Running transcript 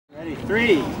Ready?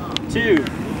 3, 2,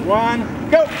 1,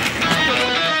 go!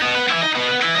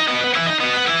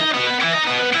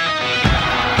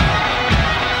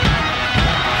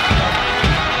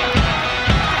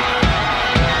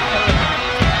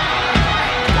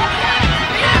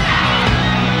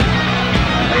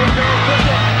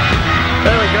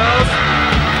 There we go.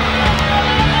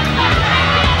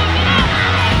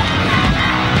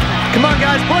 Come on,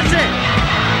 guys, push it.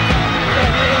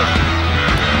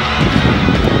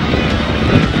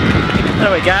 That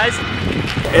way, guys.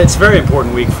 It's a very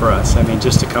important week for us. I mean,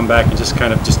 just to come back and just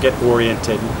kind of just get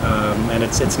oriented, and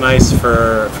it's nice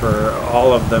for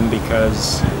all of them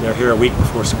because they're here a week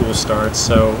before school starts.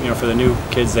 So for the new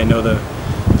kids, they know the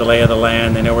lay of the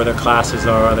land. They know where their classes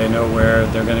are. They know where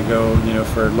they're going to go,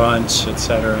 for lunch,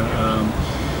 etc.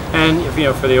 And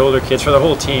for the older kids, for the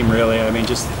whole team, really. I mean,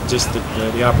 just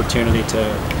the opportunity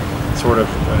to sort of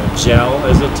gel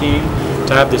as a team,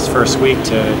 to have this first week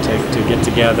to get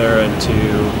together and to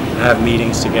have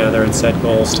meetings together and set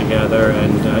goals together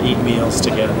and eat meals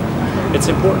together. It's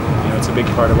important. It's a big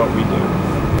part of what we do.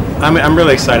 I'm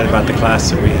really excited about the class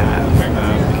that we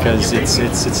have because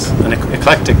it's an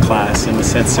eclectic class in the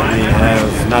sense that we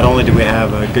have, not only do we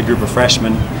have a good group of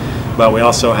freshmen, but we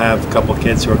also have a couple of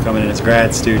kids who are coming in as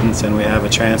grad students, and we have a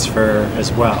transfer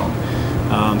as well.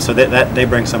 So that they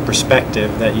bring some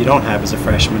perspective that you don't have as a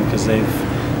freshman because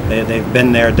they've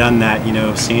been there, done that,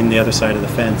 seen the other side of the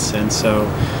fence, and so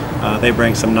they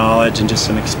bring some knowledge and just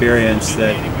some experience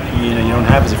that you don't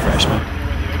have as a freshman.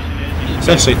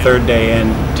 Essentially, third day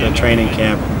into training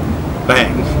camp,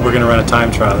 bang, we're going to run a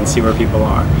time trial and see where people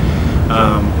are.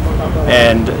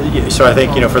 And so I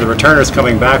think for the returners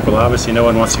coming back, well, obviously no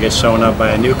one wants to get shown up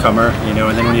by a newcomer, and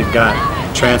then when you've got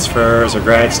transfers or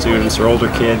grad students or older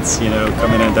kids,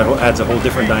 coming in, that adds a whole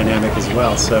different dynamic as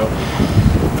well. So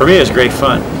for me, it was great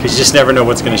fun because you just never know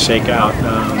what's going to shake out.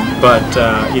 But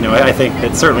I think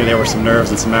that certainly there were some nerves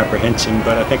and some apprehension.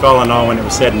 But I think all in all, when it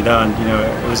was said and done,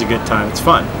 it was a good time. It's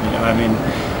fun. I mean,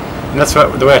 and that's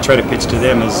the way I try to pitch to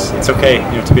them is it's okay,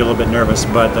 to be a little bit nervous.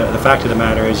 But the fact of the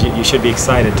matter is, you should be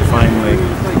excited to finally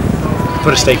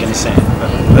put a stake in the sand.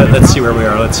 Let's see where we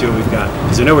are. Let's see what we've got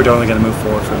because I know we're only going to move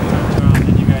forward from here.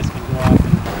 And you guys can go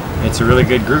off. It's a really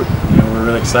good group. We're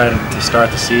really excited to start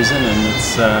the season, and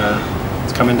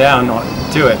it's coming down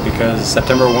to it because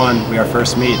September 1 we our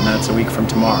first meet, and that's a week from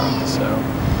tomorrow. So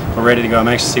we're ready to go. I'm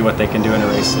anxious to see what they can do in a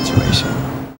race situation.